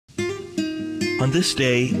On this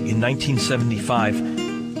day in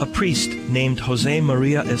 1975, a priest named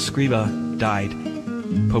Josemaría Escrivá died.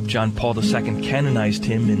 Pope John Paul II canonized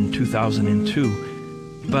him in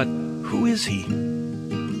 2002. But who is he?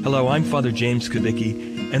 Hello, I'm Father James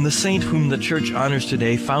Kubicki, and the saint whom the Church honors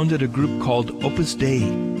today founded a group called Opus Dei,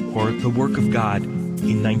 or the Work of God,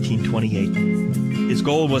 in 1928. His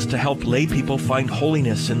goal was to help lay people find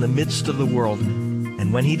holiness in the midst of the world.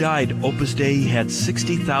 And when he died, Opus Dei had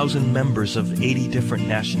 60,000 members of 80 different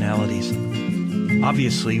nationalities.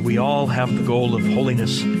 Obviously, we all have the goal of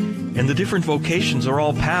holiness, and the different vocations are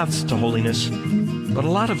all paths to holiness. But a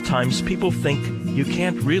lot of times people think you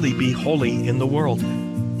can't really be holy in the world.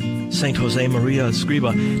 Saint Josemaría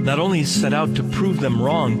Escrivá not only set out to prove them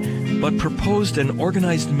wrong, but proposed an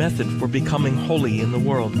organized method for becoming holy in the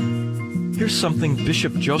world. Here's something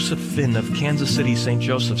Bishop Joseph Finn of Kansas City St.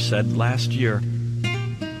 Joseph said last year.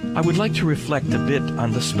 I would like to reflect a bit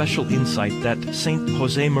on the special insight that Saint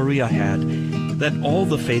Josemaría had, that all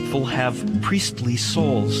the faithful have priestly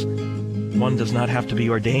souls. One does not have to be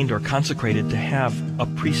ordained or consecrated to have a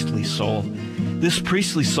priestly soul. This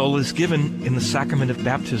priestly soul is given in the sacrament of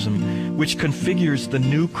baptism, which configures the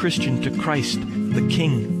new Christian to Christ, the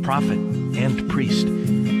King, Prophet, and Priest.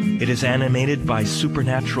 It is animated by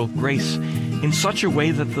supernatural grace in such a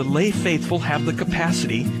way that the lay faithful have the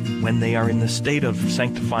capacity, when they are in the state of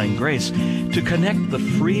sanctifying grace, to connect the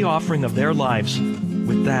free offering of their lives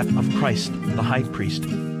with that of Christ, the High Priest,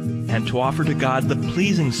 and to offer to God the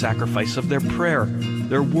pleasing sacrifice of their prayer,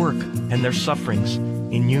 their work, and their sufferings,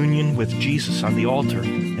 in union with Jesus on the altar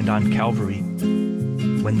and on Calvary.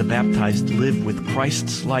 When the baptized live with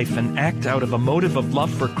Christ's life and act out of a motive of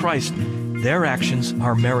love for Christ, their actions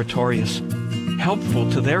are meritorious,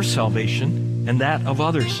 helpful to their salvation and that of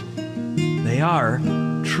others. They are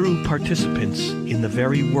true participants in the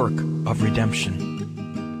very work of redemption.